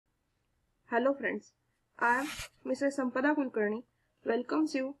Hello friends, I am Mrs. Sampada Kulkarni,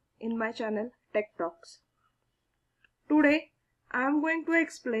 welcomes you in my channel Tech Talks. Today I am going to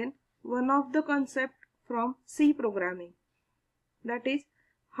explain one of the concepts from C programming, that is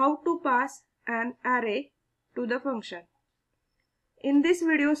how to pass an array to the function. In this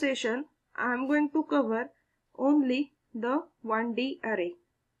video session I am going to cover only the 1D array.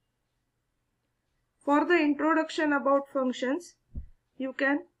 For the introduction about functions, you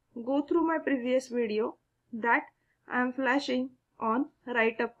can go through my previous video that I am flashing on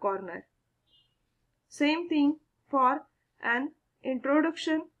right up corner. Same thing for an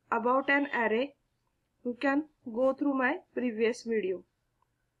introduction about an array, you can go through my previous video.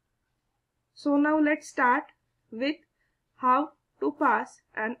 So now let's start with how to pass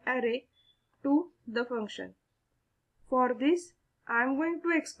an array to the function. For this I am going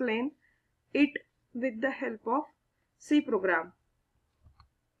to explain it with the help of C program.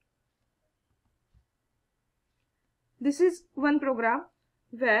 This is one program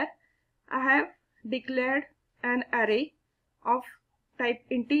where I have declared an array of type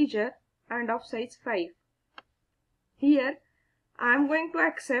integer and of size 5. Here I am going to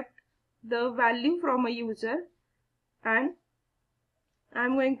accept the value from a user and I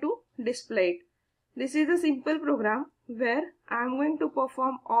am going to display it. This is a simple program where I am going to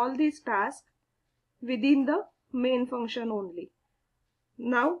perform all these tasks within the main function only.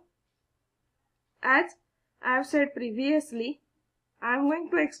 Now, as I have said previously, I am going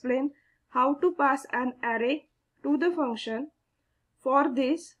to explain how to pass an array to the function. For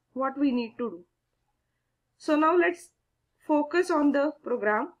this, what we need to do. So now let's focus on the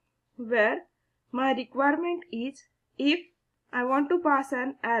program where my requirement is if I want to pass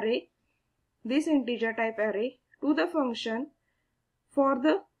an array, this integer type array, to the function for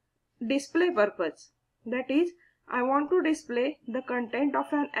the display purpose. That is, I want to display the content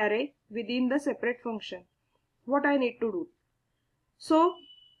of an array within the separate function. What I need to do. So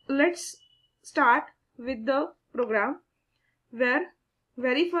let's start with the program where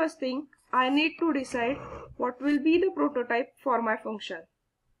very first thing I need to decide what will be the prototype for my function.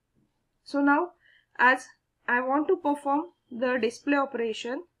 So now as I want to perform the display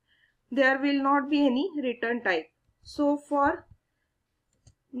operation, there will not be any return type. So for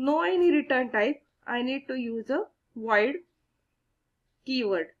no any return type, I need to use a void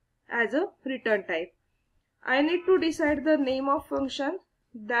keyword as a return type. I need to decide the name of function,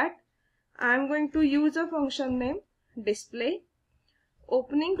 that I am going to use a function name display,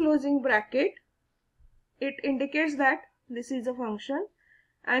 opening closing bracket. It indicates that this is a function,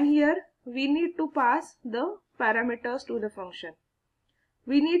 and here we need to pass the parameters to the function.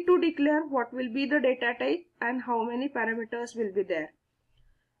 We need to declare what will be the data type and how many parameters will be there.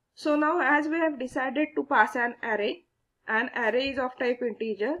 So now as we have decided to pass an array is of type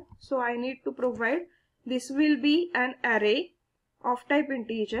integer, so I need to provide this will be an array of type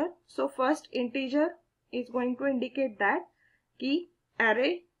integer. So first integer is going to indicate that key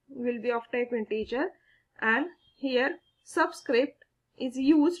array will be of type integer, and here subscript is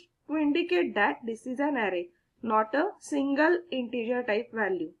used to indicate that this is an array, not a single integer type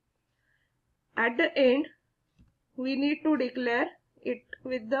value. At the end we need to declare it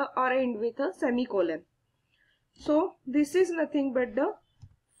with the or end with a semicolon. So this is nothing but the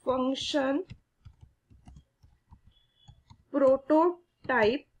function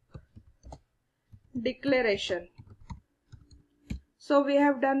prototype declaration. So we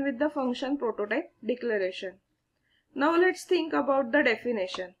have done with the function prototype declaration. Now let's think about the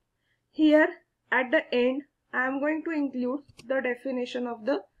definition. Here at the end I am going to include the definition of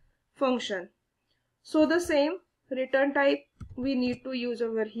the function. So the same return type we need to use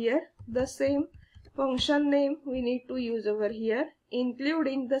over here, the same function name we need to use over here,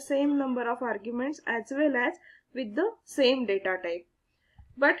 including the same number of arguments as well as with the same data type.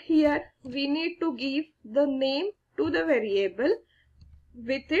 But here we need to give the name to the variable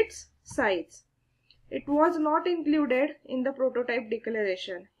with its size. It was not included in the prototype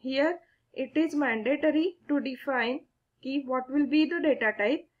declaration. Here it is mandatory to define what will be the data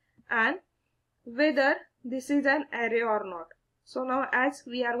type and whether this is an array or not. So now as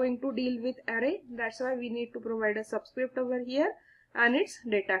we are going to deal with array, that's why we need to provide a subscript over here and its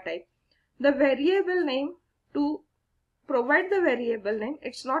data type. The variable name, to provide the variable name,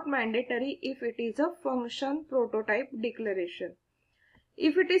 it's not mandatory if it is a function prototype declaration.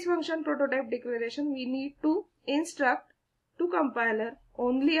 If it is function prototype declaration, we need to instruct to compiler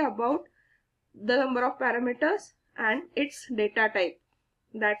only about the number of parameters and its data type.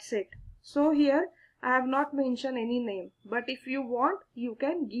 That's it. So here I have not mentioned any name, but if you want you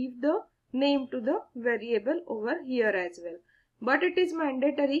can give the name to the variable over here as well. but it is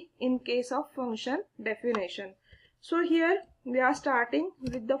mandatory in case of function definition. So here we are starting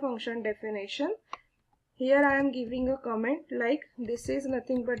with the function definition. Here I am giving a comment like this is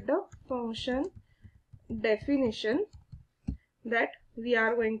nothing but the function definition that we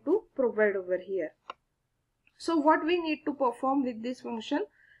are going to provide over here. So what we need to perform with this function?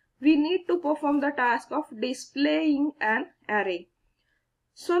 We need to perform the task of displaying an array.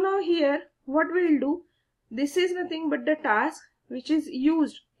 So now here what we'll do, this is nothing but the task which is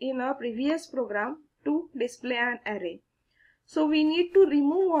used in our previous program to display an array. So we need to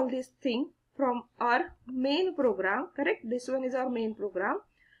remove all these things from our main program, correct? This one is our main program.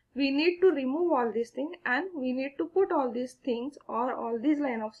 We need to remove all these things and we need to put all these things or all these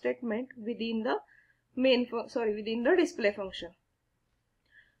line of statement within the within the display function.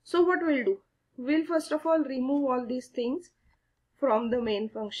 So what we'll do? We'll first of all remove all these things from the main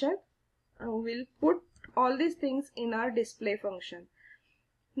function and we'll put all these things in our display function.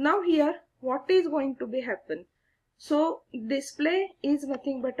 Now here what is going to be happen? So display is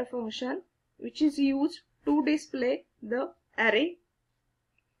nothing but a function which is used to display the array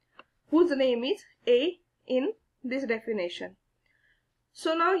whose name is A in this definition.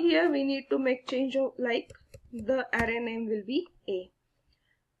 So now here we need to make change of like the array name will be A.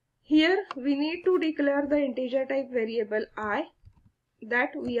 Here we need to declare the integer type variable I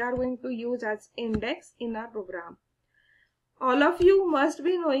that we are going to use as index in our program. All of you must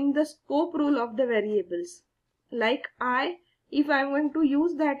be knowing the scope rule of the variables. Like I, if I am going to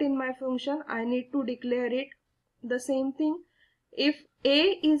use that in my function, I need to declare it the same thing. If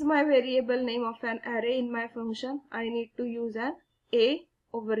A is my variable name of an array in my function, I need to use an A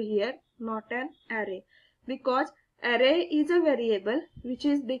over here, not an array, because array is a variable which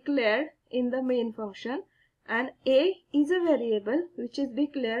is declared in the main function and A is a variable which is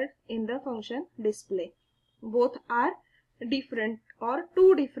declared in the function display. Both are different or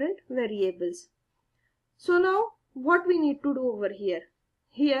two different variables. So now what we need to do over here?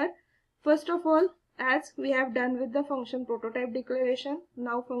 Here first of all, as we have done with the function prototype declaration,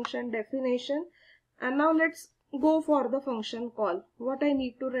 now function definition, and now let's go for the function call. What I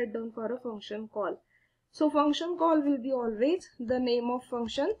need to write down for a function call? So function call will be always the name of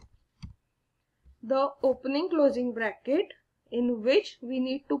function, the opening closing bracket in which we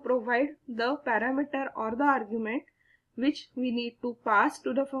need to provide the parameter or the argument which we need to pass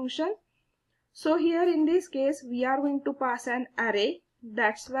to the function. So here in this case we are going to pass an array.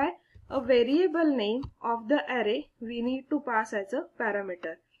 That's why a variable name of the array we need to pass as a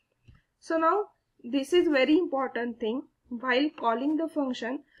parameter. So now this is very important thing. While calling the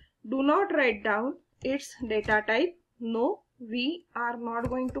function, do not write down its data type. No, we are not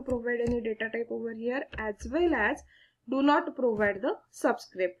going to provide any data type over here, as well as do not provide the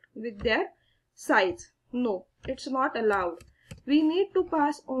subscript with their size. No, it's not allowed. We need to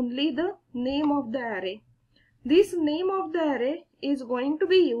pass only the name of the array. This name of the array is going to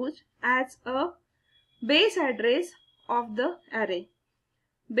be used as a base address of the array.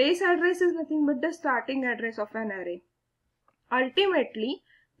 Base address is nothing but the starting address of an array. Ultimately,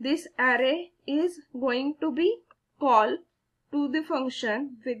 this array is going to be called to the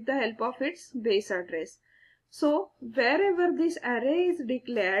function with the help of its base address. So wherever this array is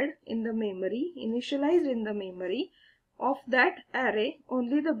declared in the memory, initialized in the memory of that array,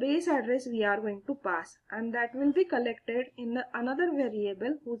 only the base address we are going to pass, and that will be collected in the another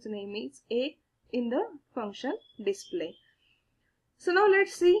variable whose name is A in the function display. So now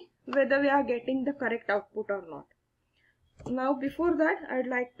let's see whether we are getting the correct output or not. Now before that, I'd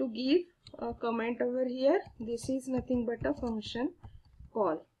like to give a comment over here. This is nothing but a function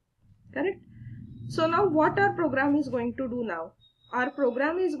call, correct? So now what our program is going to do now? Our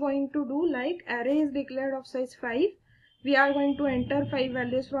program is going to do like array is declared of size 5. We are going to enter 5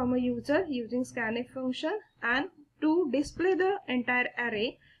 values from a user using scanf function, and to display the entire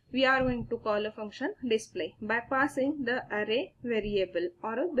array, we are going to call a function display by passing the array variable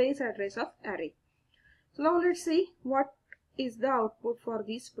or a base address of array. So now let's see what is the output for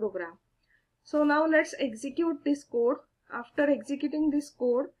this program. So now let's execute this code. After executing this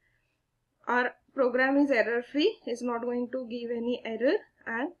code, our program is error free, is not going to give any error,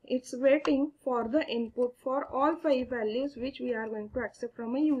 and it's waiting for the input for all 5 values which we are going to accept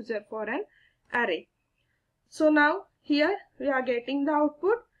from a user for an array. So now here we are getting the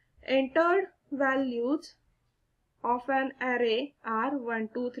output. Entered values of an array are 1,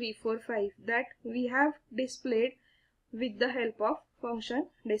 2, 3, 4, 5 that we have displayed with the help of function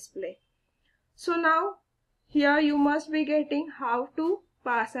display. So now here you must be getting how to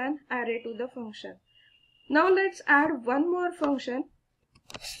pass an array to the function. Now let's add one more function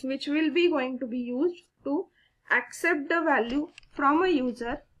which will be going to be used to accept the value from a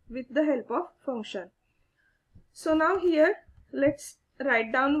user with the help of function. So now here let's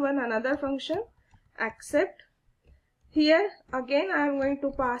write down another function, accept. Here again I am going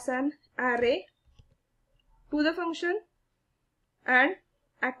to pass an array to the function, and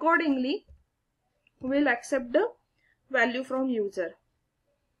accordingly we'll accept the value from user.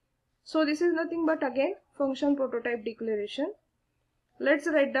 So this is nothing but again function prototype declaration. Let's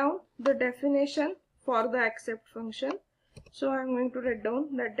write down the definition for the accept function. So I'm going to write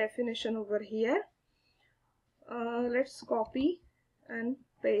down that definition over here. Let's copy and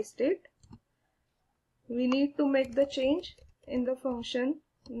paste it. We need to make the change in the function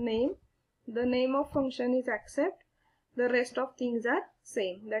name. The name of function is accept. The rest of things are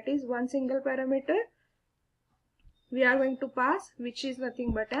same. That is one single parameter we are going to pass, which is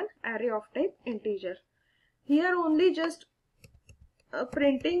nothing but an array of type integer. Here only just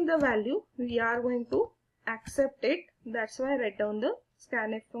printing the value, we are going to accept it. That's why I write down the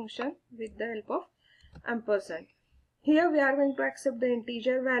scanf function with the help of ampersand. Here we are going to accept the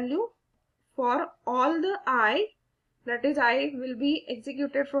integer value for all the I, that is I will be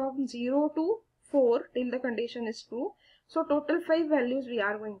executed from 0 to 4 till the condition is true. So total 5 values we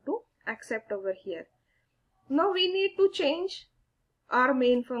are going to accept over here. Now we need to change our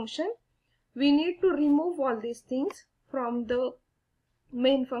main function. We need to remove all these things from the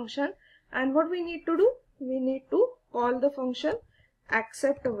main function, and what we need to do, we need to call the function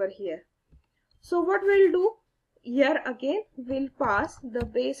accept over here. So what we'll do here, again we'll pass the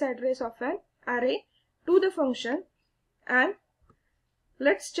base address of an array to the function, and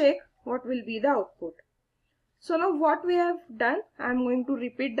let's check what will be the output. So now what we have done, I'm going to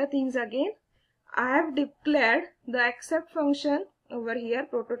repeat the things again. I have declared the accept function over here,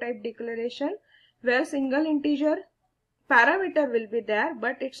 prototype declaration, where single integer parameter will be there,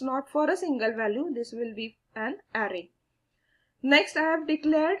 but it's not for a single value. This will be an array. Next I have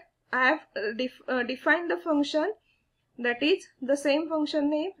declared, I have defined the function, that is the same function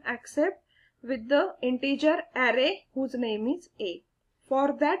name accept with the integer array whose name is A.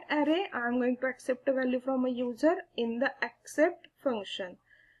 For that array I am going to accept a value from a user in the accept function,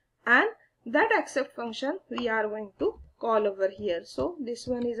 and that accept function we are going to call over here. So this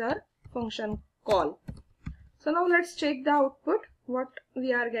one is our function call. So now let's check the output, what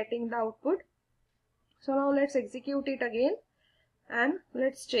we are getting the output. So now let's execute it again and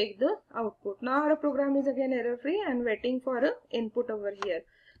let's check the output. Now our program is again error free and waiting for a input over here.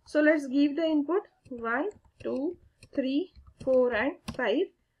 So let's give the input 1, 2, 3, 4 and 5,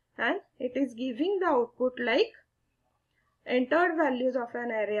 and it is giving the output like entered values of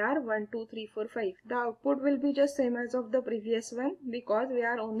an array are 1, 2, 3, 4, 5. The output will be just same as of the previous one, because we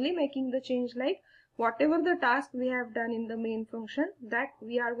are only making the change like whatever the task we have done in the main function, that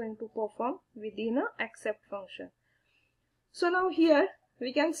we are going to perform within a accept function. So now here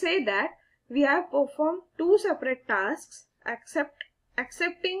we can say that we have performed two separate tasks,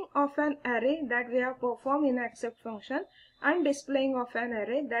 accepting of an array that we have performed in accept function, and displaying of an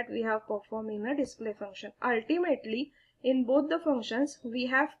array that we have performed in a display function. Ultimately, in both the functions we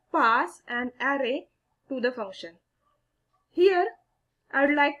have passed an array to the function. Here I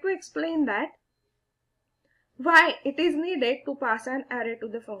would like to explain that why it is needed to pass an array to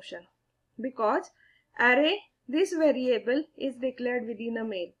the function. Because array, this variable is declared within a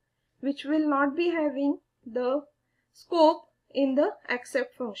main, which will not be having the scope in the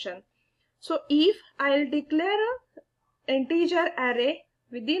accept function. So if I'll declare an integer array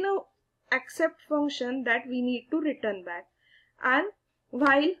within a accept function, that we need to return back, and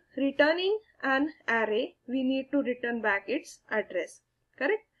while returning an array we need to return back its address,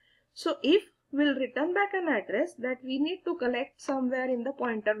 correct? So if we'll return back an address, that we need to collect somewhere in the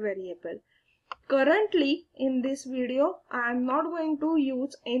pointer variable. Currently in this video I am not going to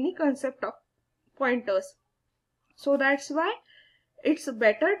use any concept of pointers, so that's why it's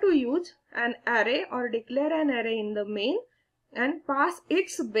better to use an array or declare an array in the main and pass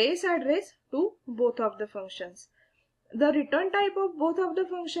its base address to both of the functions. The return type of both of the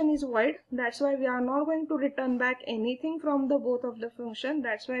function is void. That's why we are not going to return back anything from the both of the function.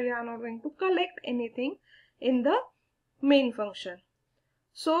 That's why we are not going to collect anything in the main function.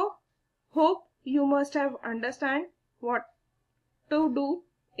 So hope you must have understand what to do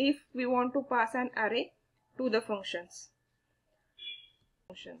if we want to pass an array to the functions.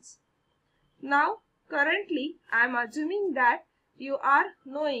 Now currently I am assuming that you are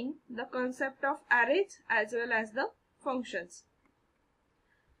knowing the concept of arrays as well as the functions.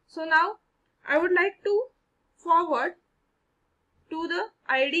 So now I would like to forward to the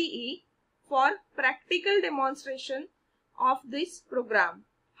IDE for practical demonstration of this program,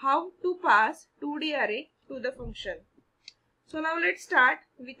 how to pass 2D array to the function. So now let's start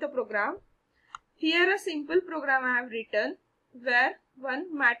with the program. Here a simple program I have written where one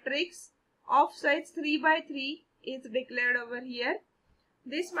matrix of size 3 by 3 is declared over here.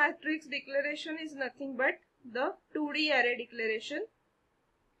 This matrix declaration is nothing but the 2D array declaration.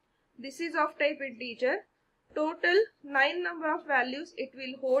 This is of type integer. Total 9 number of values it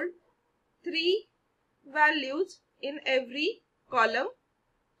will hold. 3 values in every column,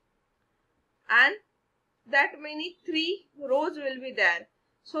 and that many 3 rows will be there.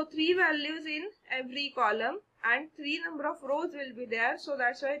 So 3 values in every column and 3 number of rows will be there. So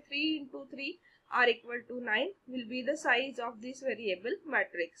that's why 3 into 3 are equal to 9 will be the size of this variable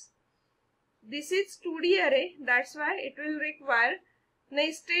matrix. This is 2D array, that's why it will require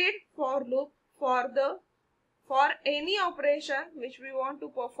nested for loop for any operation which we want to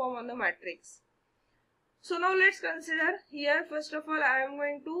perform on the matrix. So now let's consider here. First of all, I am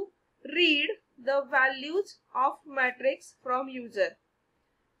going to read the values of matrix from user.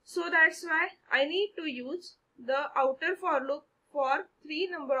 So that's why I need to use the outer for loop for 3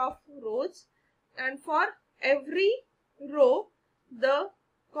 number of rows, and for every row the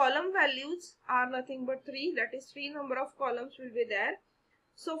column values are nothing but 3, that is 3 number of columns will be there.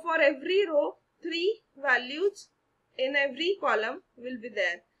 So for every row 3 values in every column will be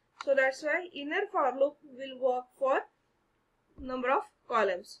there. So that's why inner for loop will work for number of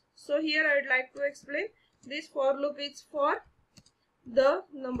columns. So here I would like to explain this for loop is for the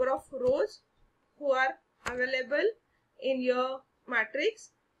number of rows who are available in your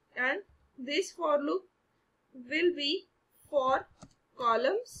matrix, and this for loop will be for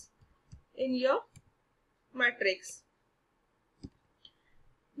columns in your matrix.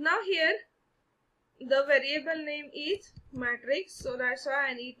 Now here the variable name is matrix, so that's why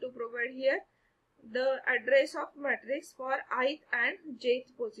I need to provide here the address of matrix for ith and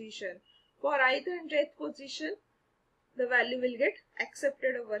jth position. For ith and jth position the value will get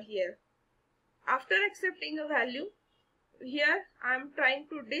accepted over here. After accepting a value, here I am trying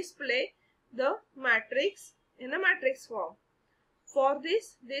to display the matrix in a matrix form. For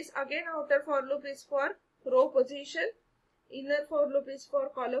this again outer for loop is for row position, inner for loop is for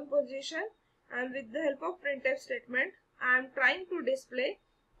column position, and with the help of printf statement I am trying to display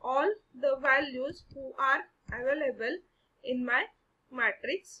all the values who are available in my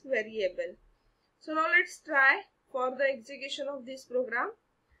matrix variable. So now let's try for the execution of this program.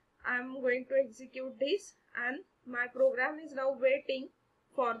 I am going to execute this and my program is now waiting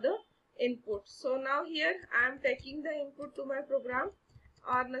for the input. So now here I am taking the input to my program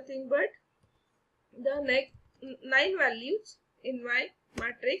are nothing but the next 9 values in my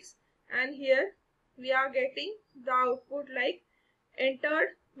matrix, and here we are getting the output like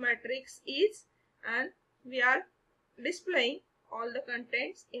entered matrix is, and we are displaying all the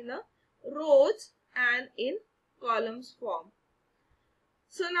contents in a rows and in columns form.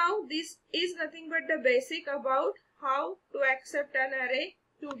 So now this is nothing but the basic about how to accept an array,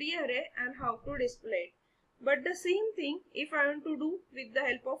 2D array, and how to display it. But the same thing if I want to do with the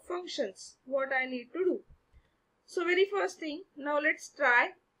help of functions, what I need to do. So very first thing, now let's try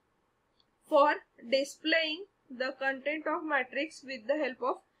for displaying the content of matrix with the help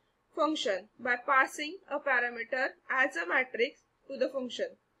of function by passing a parameter as a matrix to the function.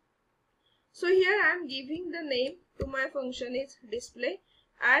 So here I am giving the name to my function is display.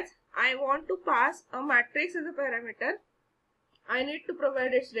 As I want to pass a matrix as a parameter, I need to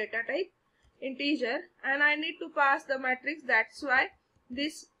provide its data type integer, and I need to pass the matrix. That's why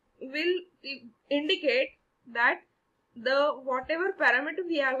this will indicate that the whatever parameter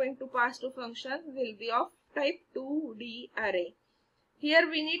we are going to pass to function will be of type 2D array. Here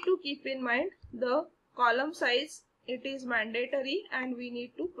we need to keep in mind the column size, it is mandatory and we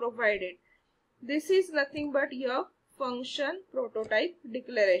need to provide it. This is nothing but your function prototype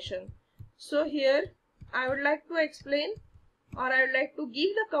declaration. So here I would like to explain, or I would like to give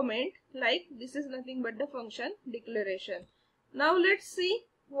the comment like this is nothing but the function declaration. Now let's see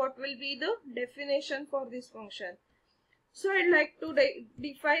what will be the definition for this function. So I'd like to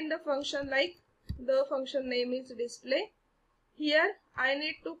define the function like the function name is display. Here I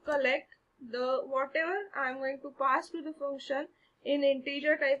need to collect the whatever I am going to pass to the function in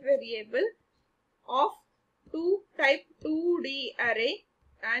integer type variable of type 2D array,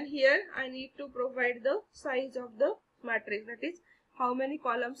 and here I need to provide the size of the matrix, that is how many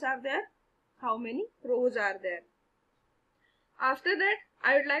columns are there, how many rows are there. After that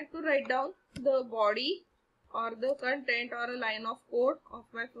I would like to write down the body or the content or a line of code of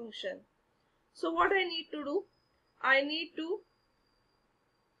my function. So what I need to do, I need to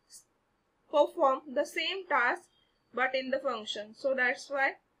perform the same task but in the function. So that's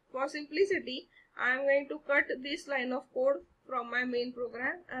why for simplicity I am going to cut this line of code from my main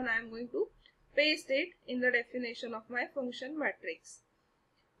program and I am going to paste it in the definition of my function matrix.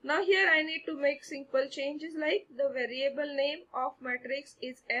 Now here I need to make simple changes, like the variable name of matrix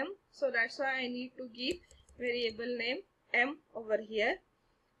is m, so that's why I need to give variable name m over here.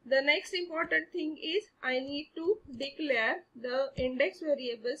 The next important thing is I need to declare the index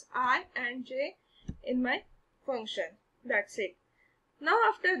variables I and j in my function. That's it. Now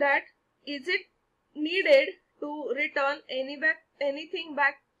after that, is it needed to return anything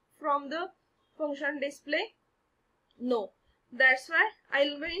back from the function display? No. That's why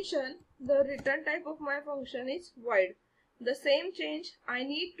I'll mention the return type of my function is void. The same change I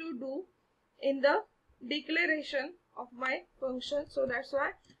need to do in the declaration of my function. So that's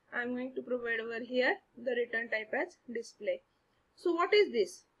why I'm going to provide over here the return type as display. So what is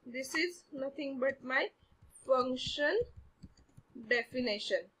this? This is nothing but my function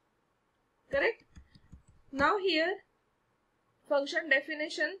definition. Correct? Now here function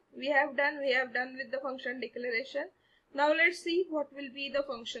definition we have done with the function declaration. Now let's see what will be the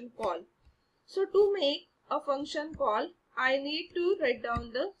function call. So to make a function call, I need to write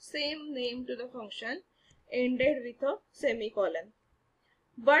down the same name to the function ended with a semicolon.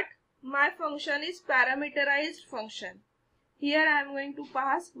 But my function is parameterized function. Here I am going to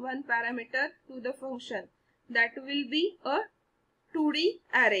pass one parameter to the function. That will be a 2D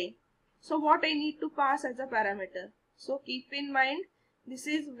array. So what I need to pass as a parameter? So keep in mind, this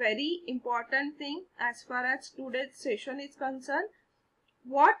is very important thing as far as today's session is concerned.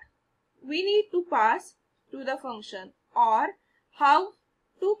 What we need to pass to the function, or how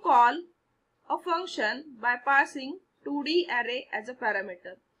to call a function by passing 2D array as a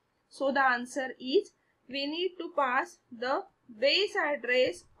parameter. So the answer is we need to pass the base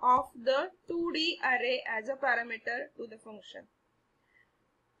address of the 2D array as a parameter to the function.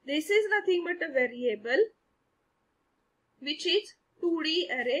 This is nothing but a variable which is 2D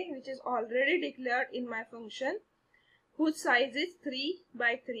array, which is already declared in my function, whose size is 3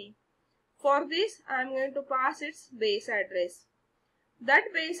 by 3. For this I am going to pass its base address. That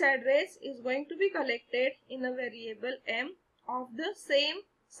base address is going to be collected in a variable m of the same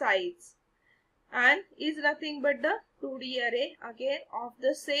size and is nothing but the 2D array again of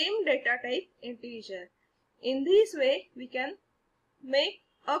the same data type integer. In this way we can make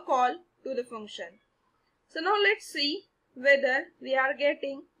a call to the function. So now let's see whether we are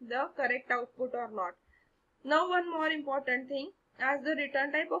getting the correct output or not. Now one more important thing, as the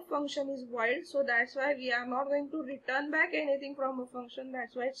return type of function is void, so that's why we are not going to return back anything from a function.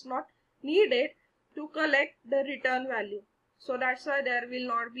 That's why it's not needed to collect the return value. So that's why there will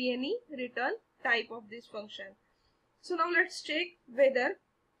not be any return type of this function. So now let's check whether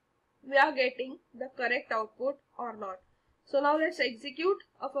we are getting the correct output or not. So now let's execute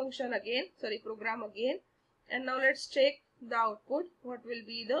a function again, program again, and now let's check the output. What will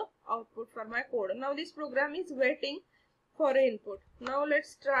be the output for my code? Now this program is waiting for input. Now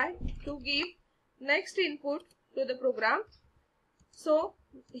let's try to give next input to the program. So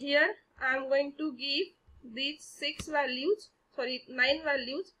here I am going to give these 9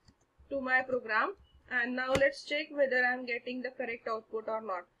 values to my program, and now let's check whether I am getting the correct output or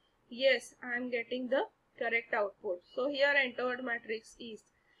not. Yes, I am getting the correct output. So here entered matrix is.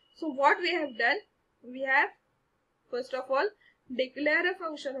 So what we have done, we have first of all declare a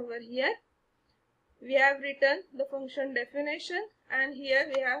function over here. We have written the function definition, and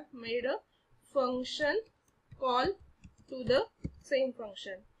here we have made a function call to the same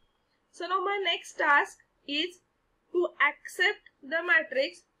function. So now my next task is to accept the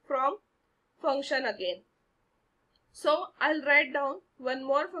matrix from function again. So I'll write down one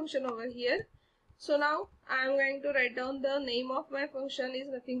more function over here. So now I am going to write down the name of my function is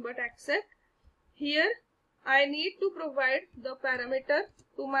nothing but accept. Here I need to provide the parameter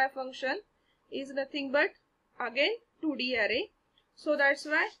to my function is nothing but again 2D array. So that's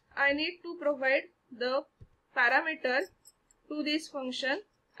why I need to provide the parameter to this function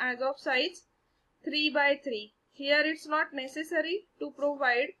as of size 3 by 3. Here it's not necessary to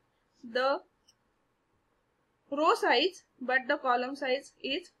provide the row size, but the column size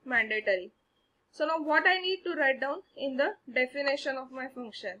is mandatory. So now what I need to write down in the definition of my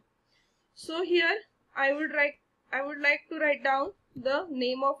function. So here I would like to write down the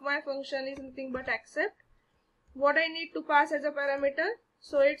name of my function is nothing but accept. What I need to pass as a parameter,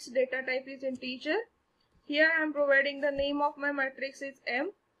 so its data type is integer. Here I am providing the name of my matrix is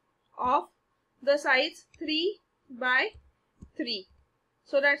m of the size 3 by 3.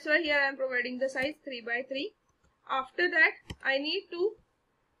 So that's why here I am providing the size 3 by 3. After that I need to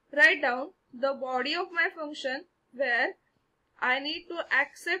write down the body of my function where I need to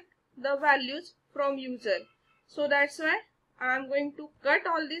accept the values from user. So that's why I am going to cut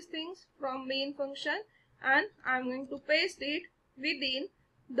all these things from main function and I am going to paste it within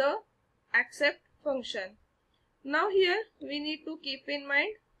the accept function. Now here we need to keep in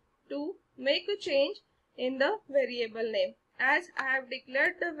mind to make a change in the variable name, as I have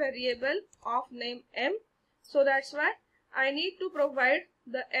declared the variable of name m. So that's why I need to provide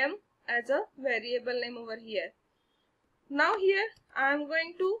the m as a variable name over here. Now here I am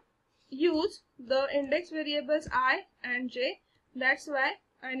going to use the index variables I and j. That's why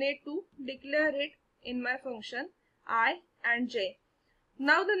I need to declare it in my function I and j.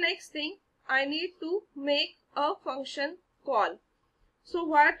 Now the next thing, I need to make a function call. So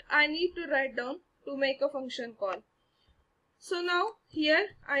what I need to write down to make a function call? So now here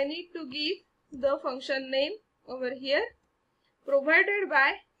I need to give the function name over here provided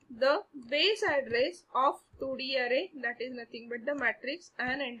by the base address of 2D array, that is nothing but the matrix,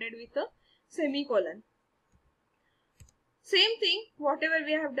 and ended with a semicolon. Same thing whatever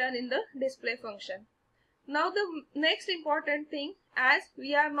we have done in the display function. Now the next important thing, as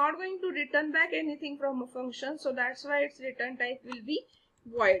we are not going to return back anything from a function, so that's why its return type will be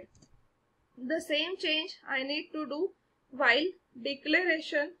void. The same change I need to do while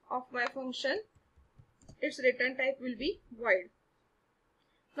declaration of my function, its return type will be void.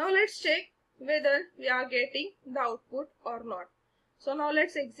 Now let's check whether we are getting the output or not. So now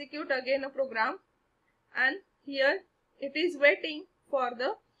let's execute again a program, and here it is waiting for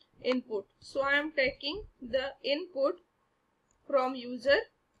the input. So I am taking the input from user.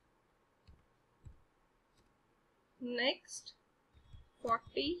 Next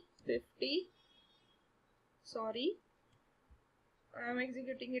 40, 50, sorry, I am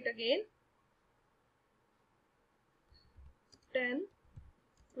executing it again. 10,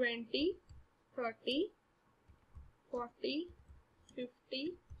 20, 30, 40,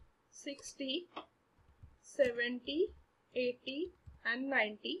 50, 60, 70, 80 and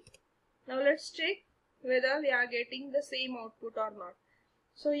 90. Now let's check whether we are getting the same output or not.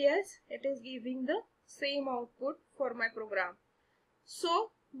 So yes, it is giving the same output for my program.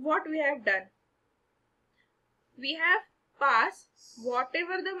 So what we have done? We have passed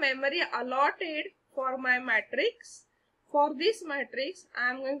whatever the memory allotted for my matrix. For this matrix,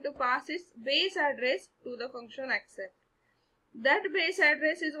 I am going to pass its base address to the function accept. That base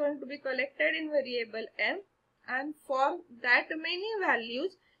address is going to be collected in variable m, and for that many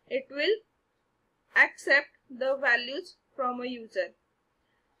values it will accept the values from a user.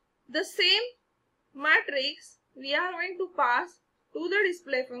 The same matrix we are going to pass to the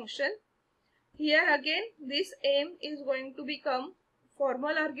display function. Here again this m is going to become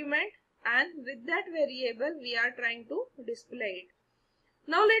formal argument, and with that variable we are trying to display it.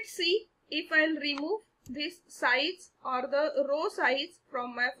 Now let's see if I'll remove this size or the row size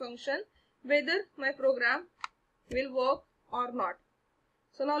from my function, whether my program will work or not.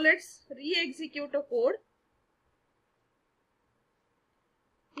 So now let's re-execute a code.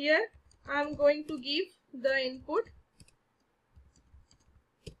 Here I am going to give the input,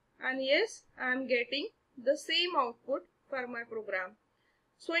 and yes, I am getting the same output for my program.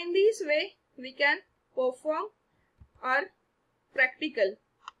 So in this way we can perform our practical.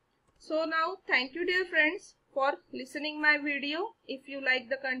 So now thank you dear friends for listening my video. If you like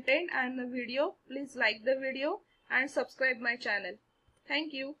the content and the video, please like the video and subscribe my channel.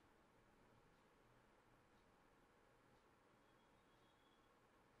 Thank you.